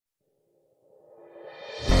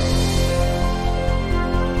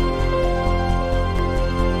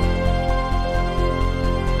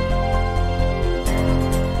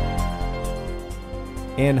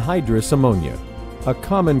Anhydrous ammonia, a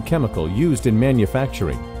common chemical used in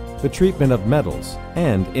manufacturing, the treatment of metals,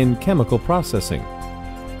 and in chemical processing.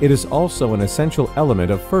 It is also an essential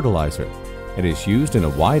element of fertilizer and is used in a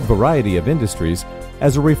wide variety of industries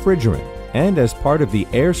as a refrigerant and as part of the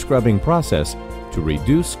air scrubbing process to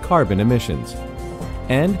reduce carbon emissions.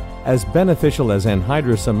 And as beneficial as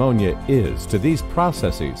anhydrous ammonia is to these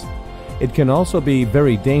processes, it can also be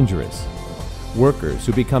very dangerous. Workers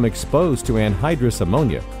who become exposed to anhydrous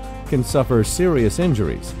ammonia can suffer serious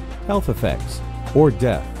injuries, health effects, or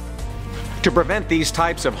death. To prevent these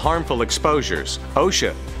types of harmful exposures,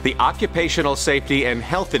 OSHA, the Occupational Safety and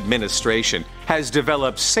Health Administration, has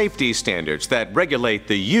developed safety standards that regulate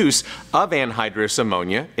the use of anhydrous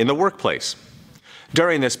ammonia in the workplace.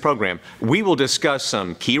 During this program, we will discuss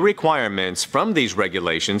some key requirements from these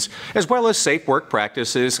regulations, as well as safe work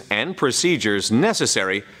practices and procedures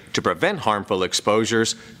necessary to prevent harmful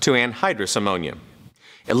exposures to anhydrous ammonia.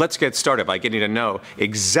 And let's get started by getting to know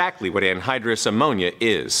exactly what anhydrous ammonia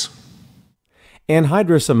is.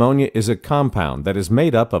 Anhydrous ammonia is a compound that is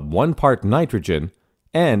made up of 1 part nitrogen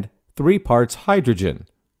and 3 parts hydrogen.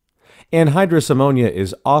 Anhydrous ammonia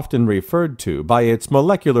is often referred to by its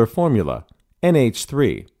molecular formula,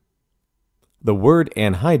 NH3. The word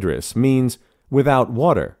anhydrous means without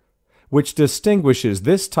water, which distinguishes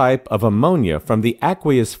this type of ammonia from the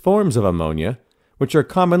aqueous forms of ammonia, which are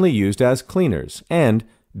commonly used as cleaners and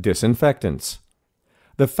disinfectants.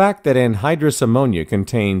 The fact that anhydrous ammonia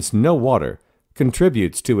contains no water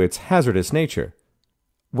contributes to its hazardous nature.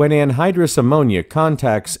 When anhydrous ammonia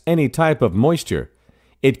contacts any type of moisture,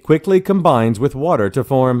 it quickly combines with water to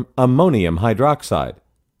form ammonium hydroxide.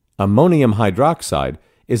 Ammonium hydroxide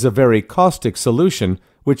is a very caustic solution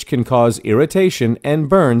which can cause irritation and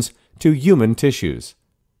burns to human tissues.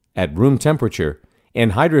 At room temperature,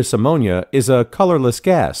 anhydrous ammonia is a colorless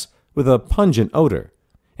gas with a pungent odor.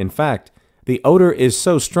 In fact, the odor is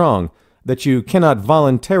so strong that you cannot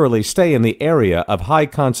voluntarily stay in the area of high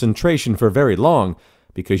concentration for very long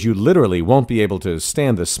because you literally won't be able to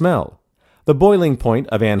stand the smell. The boiling point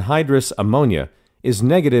of anhydrous ammonia is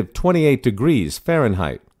negative 28 degrees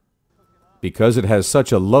Fahrenheit. Because it has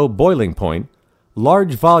such a low boiling point,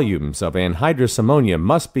 large volumes of anhydrous ammonia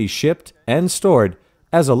must be shipped and stored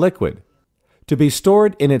as a liquid. To be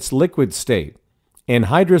stored in its liquid state,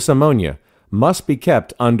 anhydrous ammonia must be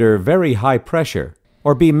kept under very high pressure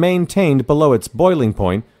or be maintained below its boiling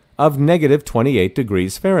point of negative 28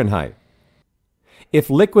 degrees Fahrenheit. If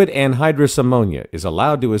liquid anhydrous ammonia is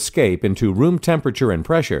allowed to escape into room temperature and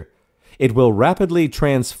pressure, it will rapidly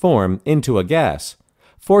transform into a gas,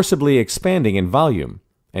 forcibly expanding in volume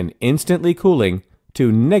and instantly cooling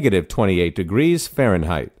to negative 28 degrees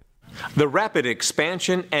Fahrenheit. The rapid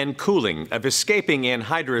expansion and cooling of escaping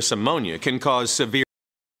anhydrous ammonia can cause severe